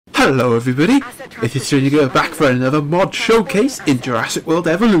Hello everybody, it is Trinigo back for another mod showcase in Jurassic World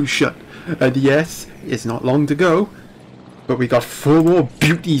Evolution. And yes, it's not long to go, but we got 4 more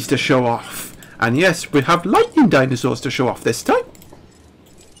beauties to show off. And yes, we have lightning dinosaurs to show off this time.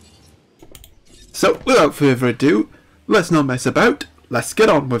 So without further ado, let's not mess about, let's get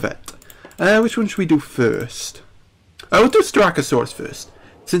on with it. Which one should we do first? We'll do styracosaurus first,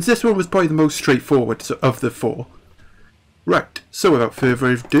 since this one was probably the most straightforward of the 4. Right, so without further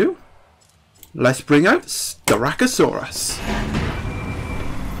ado, let's bring out styracosaurus.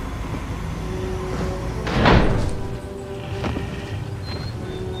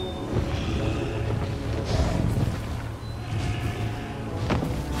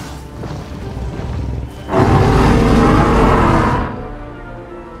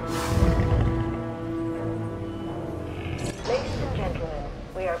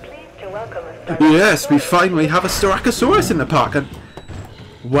 Yes, we finally have a styracosaurus in the park, and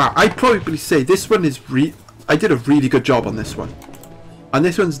wow, I'd probably say this one is I did a really good job on this one. And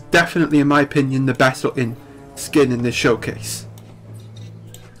this one's definitely, in my opinion, the best looking skin in this showcase.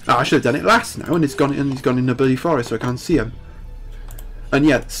 Oh, I should have done it last now, and he's gone in the bloody forest, so I can't see him. And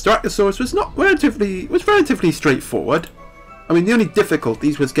yeah, styracosaurus was relatively straightforward. I mean, the only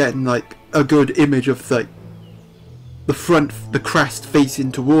difficulties was getting like a good image of the crest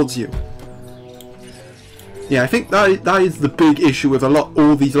facing towards you. Yeah, I think that is the big issue with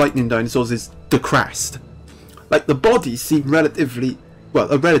all these lightning dinosaurs, is the crest. Like, the bodies seem relatively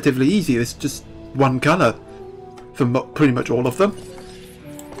easy. It's just one colour for pretty much all of them.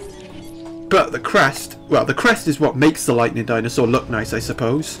 But the crest is what makes the lightning dinosaur look nice, I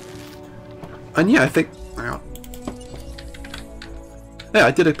suppose. And yeah, I think, yeah,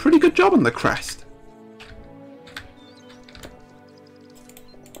 I did a pretty good job on the crest.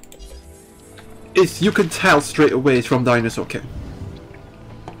 You can tell straight away it's from Dinosaur King.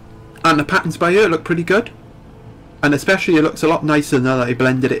 And the patterns by here look pretty good. And especially it looks a lot nicer now that I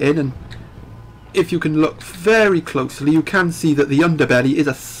blended it in. And if you can look very closely, you can see that the underbelly is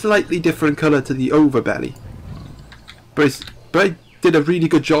a slightly different colour to the overbelly. But I did a really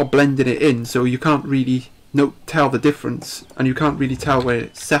good job blending it in, so you can't really tell the difference. And you can't really tell where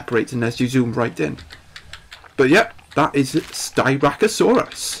it separates unless you zoom right in. But yep, that is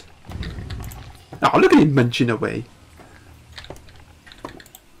styracosaurus. Oh, look at him munching away.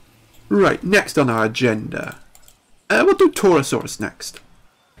 Right, next on our agenda. We'll do Torosaurus next.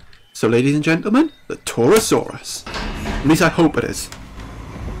 So, ladies and gentlemen, the Torosaurus. At least I hope it is.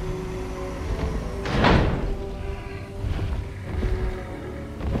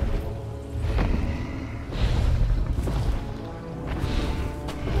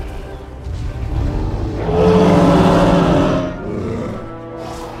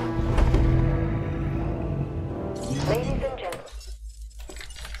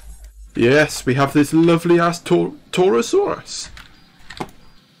 Yes, we have this lovely ass Torosaurus.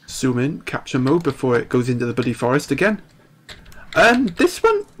 Zoom in, capture mode before it goes into the bloody forest again. And this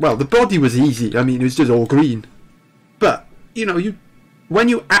one, well, the body was easy. I mean, it was just all green. But you know, when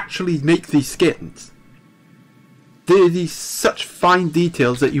you actually make these skins, there are these such fine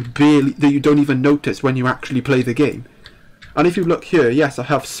details that you don't even notice when you actually play the game. And if you look here, yes, I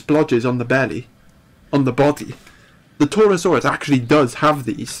have splodges on the belly, on the body. The Torosaurus actually does have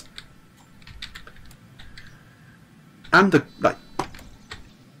these. And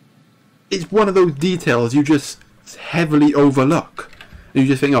it's one of those details you just heavily overlook. And you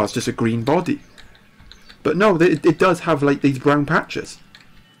just think, oh, it's just a green body. But no, it does have like these brown patches.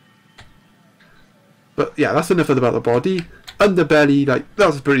 But yeah, that's enough about the body. Underbelly, like,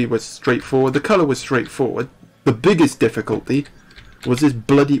 that was straightforward. The colour was straightforward. The biggest difficulty was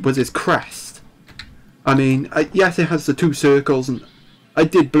his crest. I mean, yes, it has the 2 circles, and I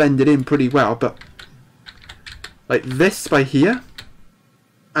did blend it in pretty well, but like this by here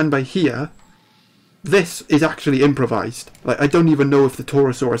and by here, this is actually improvised. Like, I don't even know if the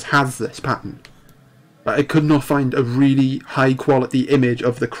Torosaurus has this pattern. Like, I could not find a really high quality image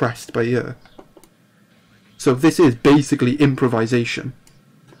of the crest by here. So this is basically improvisation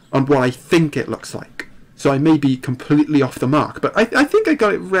on what I think it looks like. So I may be completely off the mark, but I think I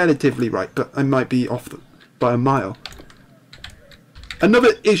got it relatively right, but I might be off by a mile.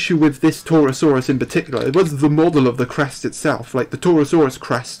 Another issue with this Torosaurus in particular, it was the model of the crest itself. Like, the Torosaurus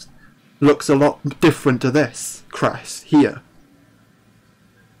crest looks a lot different to this crest here.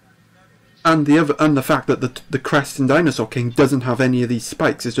 And the fact that the crest in Dinosaur King doesn't have any of these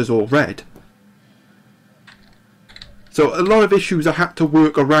spikes, it's just all red. So a lot of issues I had to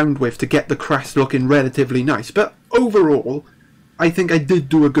work around with to get the crest looking relatively nice. But overall, I think I did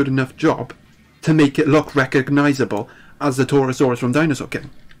do a good enough job to make it look recognisable as the Torosaurus from Dinosaur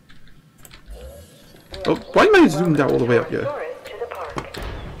King. Oh, why am I zoomed out all the way up here?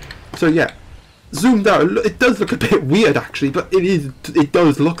 So yeah, zoomed out, it does look a bit weird actually, but it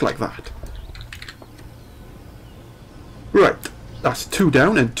does look like that. Right, that's 2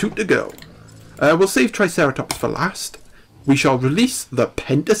 down and 2 to go. We'll save Triceratops for last. We shall release the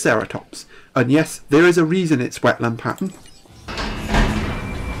Pentaceratops. And yes, there is a reason it's wetland pattern.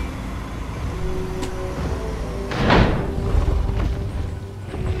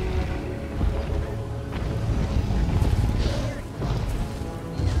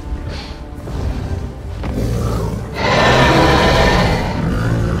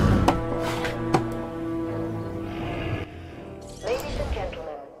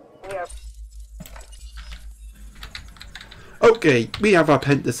 Okay, we have our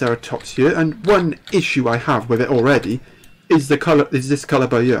Pentaceratops here, and one issue I have with it already is the colour. Is this colour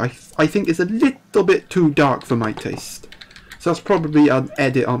by here? I think it's a little bit too dark for my taste, so that's probably an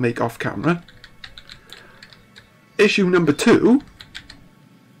edit I'll make off camera. Issue number 2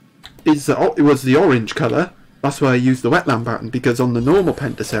 is that it was the orange colour. That's why I used the wetland pattern, because on the normal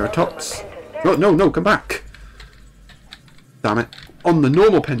Pentaceratops, no, come back! Damn it! On the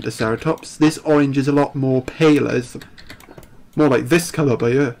normal Pentaceratops, this orange is a lot more paler. It's more like this colour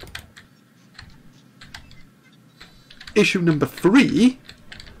by here. Issue number 3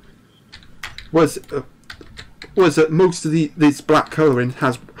 was that most of this black colouring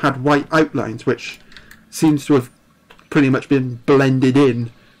had white outlines, which seems to have pretty much been blended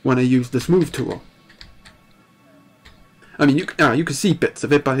in when I used the smooth tool. I mean, you can see bits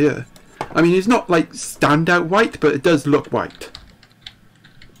of it by here. I mean, it's not like standout white, but it does look white.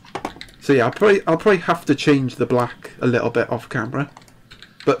 So yeah, I'll probably have to change the black a little bit off camera.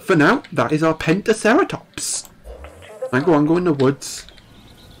 But for now, that is our Pentaceratops. And go in the woods.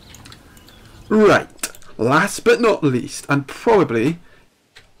 Right, last but not least, and probably,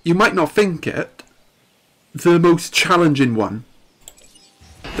 you might not think it, the most challenging one.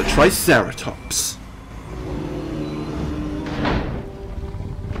 The Triceratops.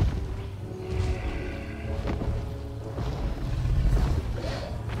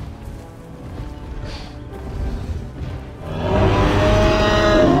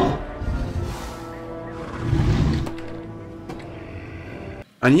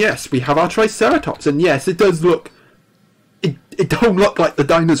 And yes, we have our Triceratops, and yes, it does look... It don't look like the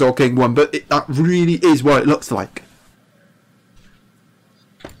Dinosaur King one, but that really is what it looks like.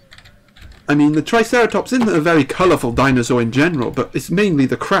 I mean, the Triceratops isn't a very colourful dinosaur in general, but it's mainly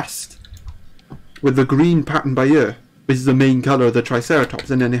the crest, with the green pattern by here, which is the main colour of the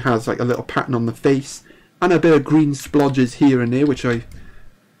Triceratops, and then it has like a little pattern on the face, and a bit of green splodges here and there, which I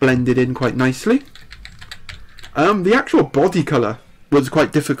blended in quite nicely. The actual body colour was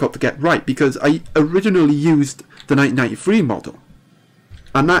quite difficult to get right, because I originally used the 1993 model,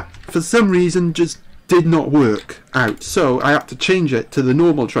 and that for some reason just did not work out, so I had to change it to the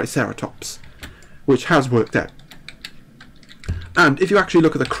normal Triceratops, which has worked out. And if you actually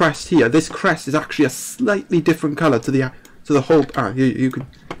look at the crest here, this crest is actually a slightly different colour to the whole.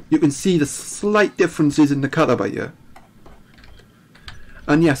 You can see the slight differences in the colour by here.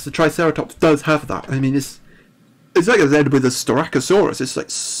 And yes, the Triceratops does have that. I mean, it's like I said with the styracosaurus. It's like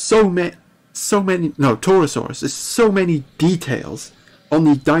Taurosaurus. There's so many details on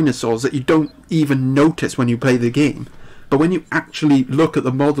these dinosaurs that you don't even notice when you play the game. But when you actually look at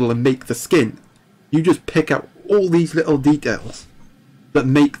the model and make the skin, you just pick out all these little details that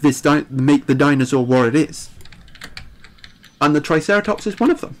make the dinosaur what it is. And the Triceratops is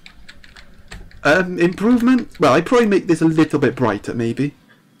one of them. Improvement? Well, I'd probably make this a little bit brighter, maybe.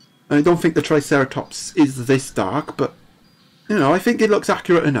 I don't think the Triceratops is this dark, but, you know, I think it looks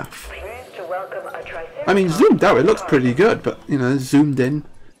accurate enough. I mean, zoomed out, it looks pretty good, but, you know, zoomed in,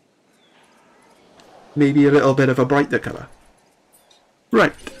 maybe a little bit of a brighter colour.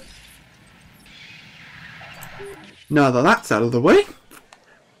 Right. Now that that's out of the way,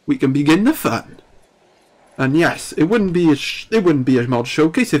 we can begin the fun. And yes, it wouldn't be a mod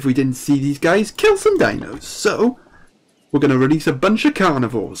showcase if we didn't see these guys kill some dinos. So, we're going to release a bunch of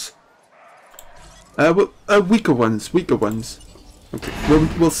carnivores. Weaker ones. Okay,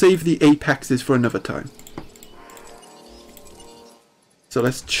 we'll save the apexes for another time. So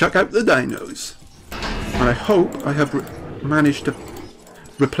let's check out the dinos. And I hope I have managed to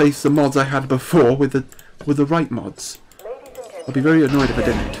replace the mods I had before with the right mods. I'll be very annoyed if I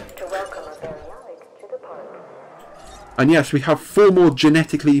didn't. And yes, we have 4 more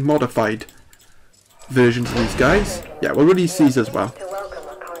genetically modified versions of these guys. Yeah, we'll release these as well.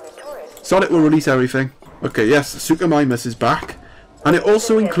 Sonic will release everything. Okay, yes, Suchomimus is back. And it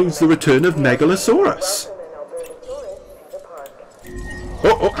also includes the return of Megalosaurus.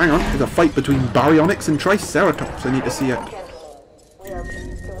 Oh, hang on. There's a fight between baryonyx and triceratops. I need to see it.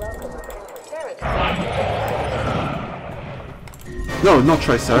 No, not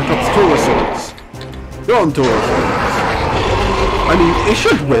triceratops. Torosaurus. Go on, Torosaurus. I mean, it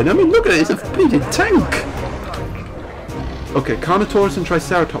should win. I mean, look at it. It's a bleeding tank. Okay, Carnotaurus and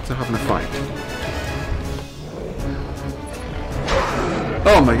Triceratops are having a fight.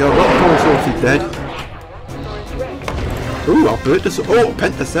 Oh my god, Torosaurus is dead. Ooh, Albertosaurus. Oh,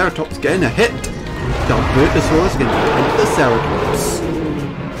 Pentaceratops getting a hit. The Albertosaurus against Pentaceratops.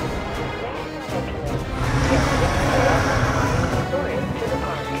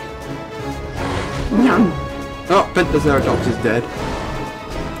 Oh, Pentaceratops is dead.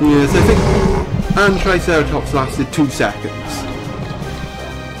 Yes, I think... And Triceratops lasted 2 seconds.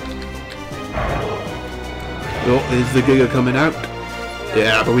 Oh, there's the Giga coming out.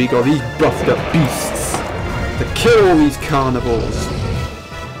 Yeah, but we got these buffed up beasts to kill all these carnivores.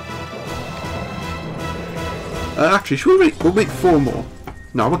 Actually, should we we'll make 4 more.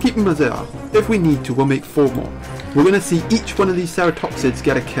 No, we'll keep them as they are. If we need to, we'll make 4 more. We're going to see each one of these Ceratopsids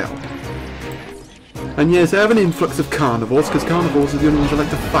get a kill. And yes, I have an influx of carnivores, because carnivores are the only ones that like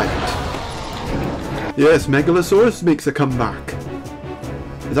to fight. Yes, Megalosaurus makes a comeback.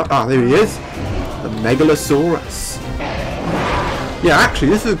 Is that... Ah, there he is. The Megalosaurus. Yeah, actually,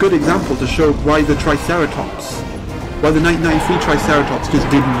 this is a good example to show why the Triceratops, why the 1993 Triceratops just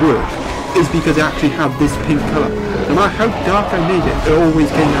didn't work, is because it actually had this pink colour. No matter how dark I made it, it always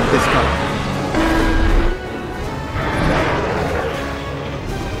came out this colour.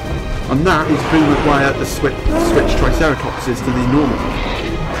 And that is pretty much why I had to switch Triceratopses to the normal.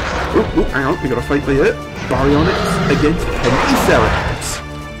 Ooh, hang on, we got a fight here. Baryonyx against Pentaceratops.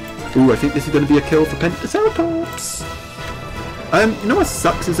 Ooh, I think this is going to be a kill for Pentaceratops. You know what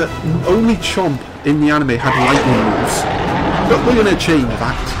sucks is that only Chomp in the anime had lightning moves. But we're going to change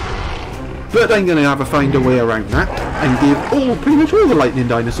that. But I'm going to find a way around that and give pretty much all the lightning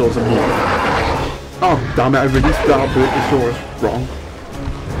dinosaurs a move. Oh, damn it, I released that Albertosaurus wrong.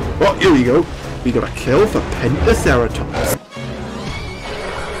 Oh, here we go. We got a kill for Pentaceratops.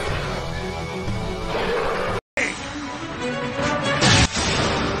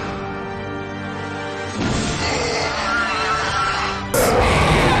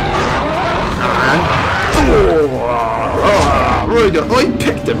 I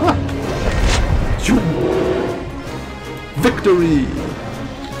picked him up! Victory!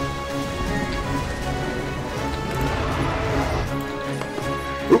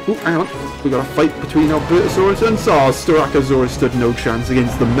 Oh, hang on. We got a fight between Albertosaurus and Styracosaurus stood no chance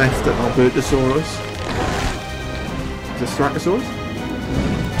against the messed up Albertosaurus. Is it Styracosaurus?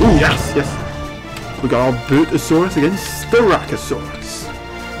 Oh, yes, yes. We got Albertosaurus against Styracosaurus.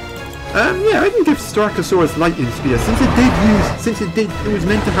 Yeah, I can give Styracosaurus lightning spear it was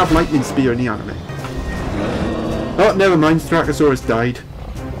meant to have lightning spear in the anime. Oh, never mind, Styracosaurus died.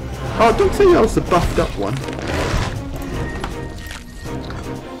 Oh, don't say that was the buffed up one.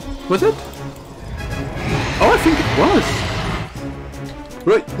 Was it? Oh, I think it was.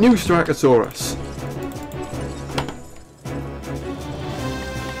 Right, new Styracosaurus.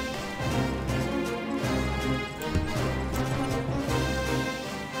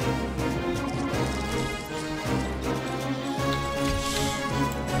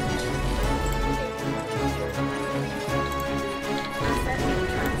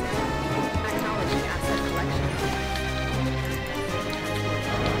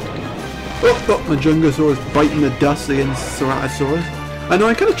 Oh, my Jungosaurus biting the dust against Ceratosaurus. I know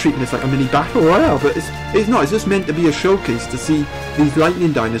I'm kind of treating this like a mini battle royale, but it's not. It's just meant to be a showcase to see these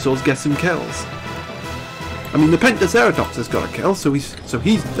lightning dinosaurs get some kills. I mean, the Pentaceratops has got a kill, so he's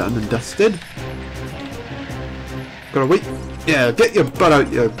done and dusted. Gotta wait. Yeah, get your butt out,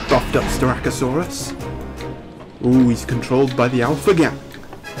 you buffed up Styracosaurus. Ooh, he's controlled by the Alpha Gang.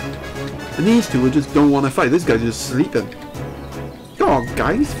 And these two just don't want to fight. This guy's just sleeping. Come on,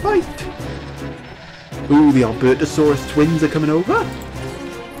 guys, fight! Ooh, the Albertosaurus twins are coming over.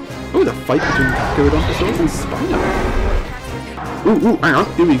 Oh, the fight between Ceratopsids and Spino. Ooh, hang on,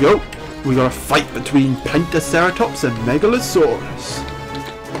 here we go. We got a fight between Pentaceratops and Megalosaurus.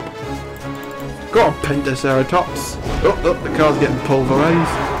 Go on, Pentaceratops. Oh, the car's getting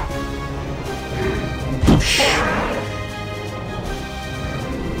pulverized. Boosh.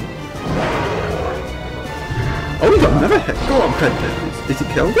 Oh, we got another hit. Go on, Penta. Did he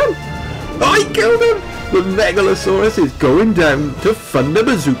kill him? Oh, he killed him! The Megalosaurus is going down to Thunder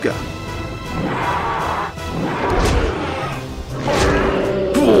Bazooka.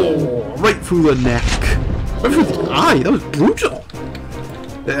 Oh, right through the neck. Right through the eye. That was brutal.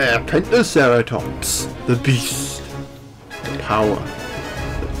 There, Pentaceratops. The beast. The power.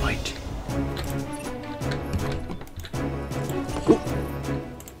 The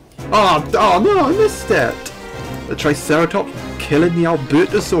Oh no, I missed it! The Triceratops killing the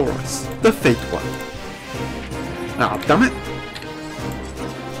Albertosaurus, the fake one. Ah, damn it!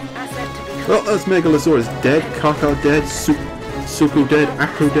 Well, that's Megalosaurus dead, Kaka dead, Suku dead,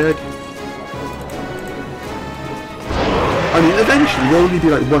 Akko dead. I mean, eventually there'll only be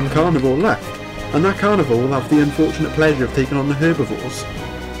like one carnivore left, and that carnivore will have the unfortunate pleasure of taking on the herbivores.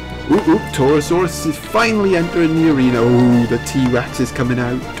 Ooh, Torosaurus is finally entering the arena. Ooh, the T-Rex is coming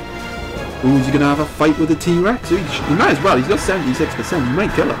out. Ooh, is he going to have a fight with the T-Rex? He might as well, he's got 76%, you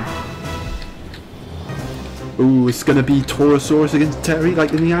might kill him. Ooh, it's going to be Torosaurus against Terry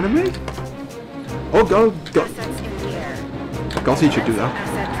like in the anime? Oh, go. Gossy should do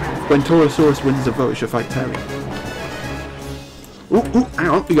that. When Torosaurus wins the vote, he should fight Terry. Ooh, hang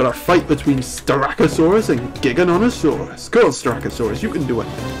on, we got a fight between Styracosaurus and Giganotosaurus. Go on, Styracosaurus, you can do it.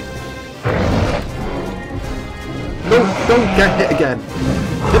 No, don't get hit again.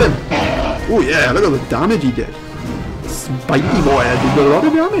 Hit him. Oh yeah, look at the damage he did. Spiky boy did a lot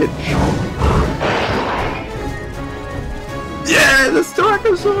of damage. Yeah, the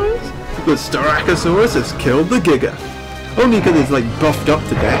Styracosaurus. The Styracosaurus has killed the Giga. Only because it's like buffed up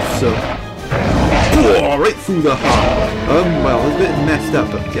to death, so... Oh, right through the heart. Well, it's a bit messed up,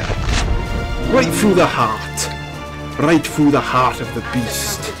 but yeah. Right through the heart. Right through the heart of the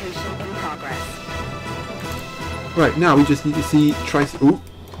beast. Right, now we just need to see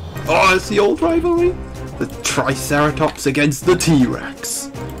Oh, it's the old rivalry. The Triceratops against the T-Rex.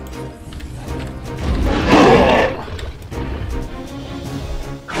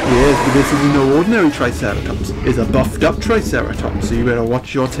 Yes, but this is no ordinary Triceratops. It's a buffed up Triceratops, so you better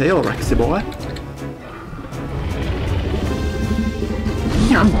watch your tail, Rexy boy.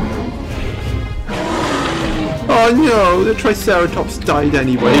 Oh no, the Triceratops died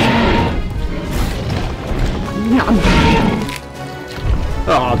anyway.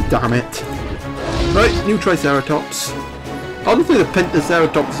 Oh, damn it. Right, new Triceratops. Honestly, the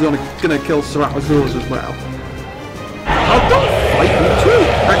Pentaceratops is gonna kill Ceratosaurus as well. Oh, don't fight me too!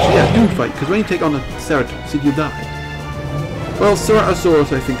 Actually, yeah, do fight, because when you take on a Ceratopsid, you die. Well,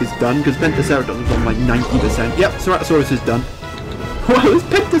 Ceratosaurus I think is done, because Pentaceratops is on like 90%. Yep, Ceratosaurus is done. Wow, this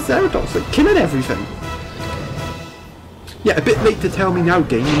Pentaceratops are killing everything. Yeah, a bit late to tell me now,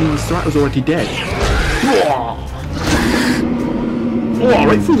 game. I mean, the Ceratops already dead. Oh,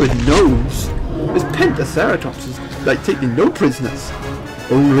 right through the nose. This Pentaceratops is like taking no prisoners.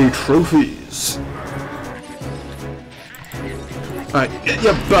 Only trophies. Alright, get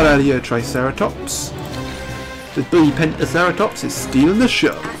your butt out of here, Triceratops. This bloody Pentaceratops is stealing the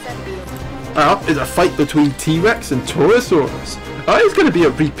show. Alright, there's a fight between T-Rex and Torosaurus. Oh, it's going to be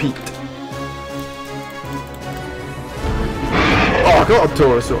a repeat. Oh, I got a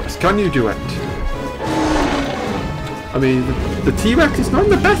Torosaurus. Can you do it? I mean, the T-Rex is not in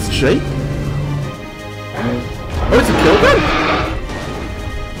the best shape. Oh, it's a kill then?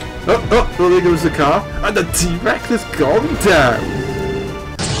 Oh, there goes the car. And the T-Rex has gone down.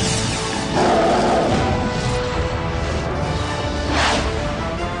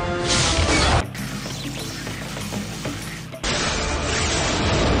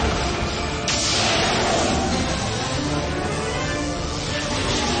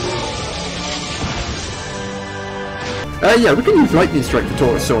 Yeah, we can use lightning strike for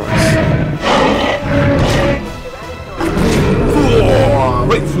Torosaurus. Oh,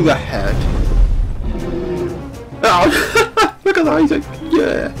 right through the head. Oh, look at Isaac.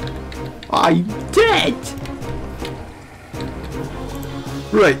 Yeah, I'm dead.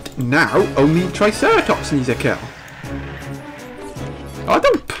 Right, now only Triceratops needs a kill. Oh,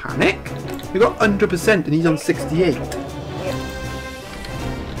 don't panic. We got 100% and he's on 68.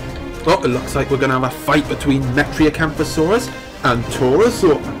 Oh, it looks like we're going to have a fight between Metriacanthosaurus and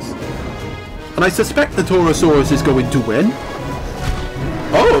Torosaurus. And I suspect the Torosaurus is going to win.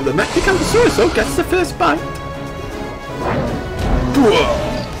 Oh, the Metriacanthosaurus gets the first bite.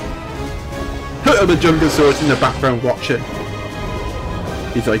 The Jungosaurus in the background watching.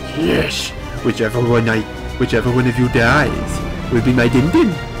 He's like, yes, whichever one of you dies will be my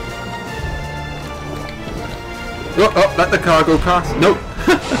din-din. Oh, let the car go past. Nope.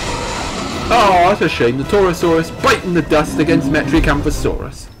 Oh, that's a shame. The Torosaurus biting the dust against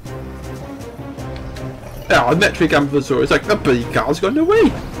Metriacanthosaurus. Oh, Metriacanthosaurus, like the bloody car's gone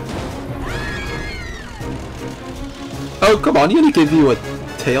away. Oh, come on, he only gives you a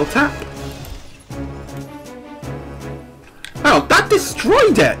tail tap. Oh, that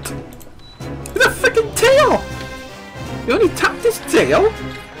destroyed it! With a freaking tail! You only tapped his tail?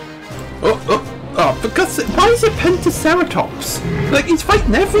 Oh, because why is it Pentaceratops? Like, he's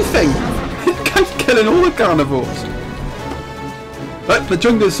fighting everything! The guy's killing all the carnivores. Like the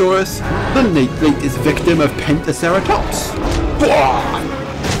Jungosaurus, the latest victim of Pentaceratops.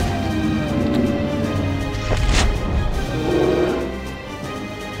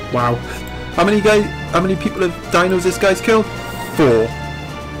 Wow. How many people have dinos this guy's killed? 4.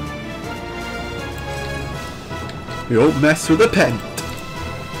 You don't mess with the Pent.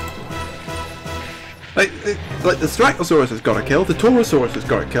 Like the styracosaurus has got a kill, the torosaurus has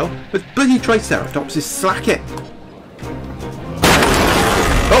got a kill, but bloody Triceratops is slacking.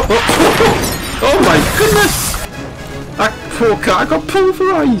 Oh my goodness! That poor cat got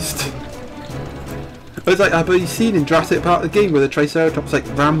pulverised! It's like I've already seen in Jurassic Park the game where the Triceratops like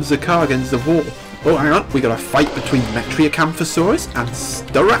rams the car against the wall. Oh hang on, we got a fight between Metriacanthosaurus and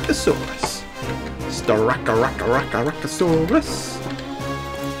Styracosaurus. Styracosaurus.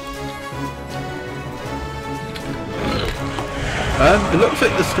 It looks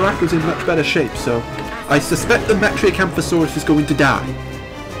like the Styraco's in much better shape, so I suspect the Metriacanthosaurus is going to die.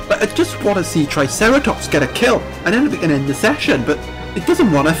 But I just want to see Triceratops get a kill, and then we can end the session, but it doesn't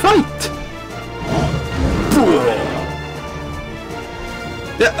want to fight.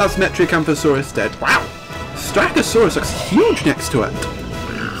 Yeah, that's Metriacanthosaurus dead. Wow! Styracosaurus looks huge next to it.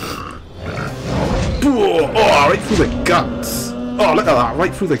 Oh, right through the guts. Oh, look at that,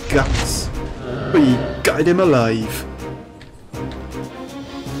 right through the guts. We gutted him alive.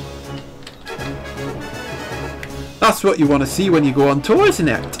 That's what you want to see when you go on tour, isn't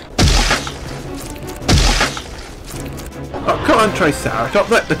it? Oh, come on, Triceratops.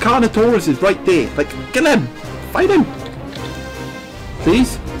 Look, the Carnotaurus is right there. Like, kill him. Fight him.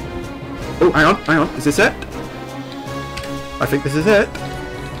 Please? Oh, hang on. Is this it? I think this is it.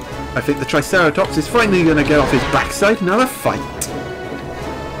 I think the Triceratops is finally going to get off his backside and have a fight.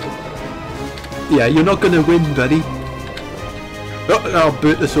 Yeah, you're not going to win, buddy. Oh,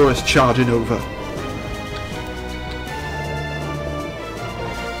 Albertosaurus charging over.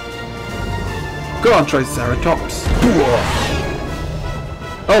 Go on, Triceratops.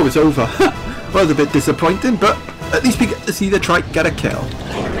 Oh, it's over. Well, it's a bit disappointing, but at least we get to see the trike get a kill.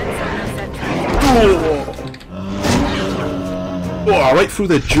 Oh, right through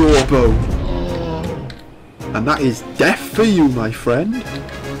the jawbone. And that is death for you, my friend.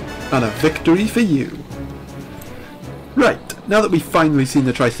 And a victory for you. Right, now that we've finally seen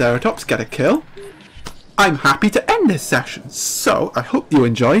the Triceratops get a kill, I'm happy to end this session. So, I hope you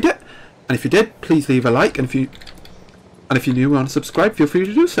enjoyed it. And if you did, please leave a like, and if you're new and want to subscribe, feel free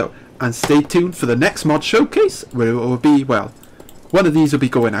to do so. And stay tuned for the next mod showcase, where it will be, well, one of these will be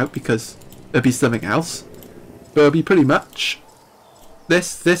going out because it'll be something else. But it'll be pretty much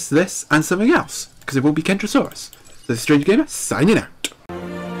this, and something else, because it won't be Kentrosaurus. So this is Strange Gamer, signing out.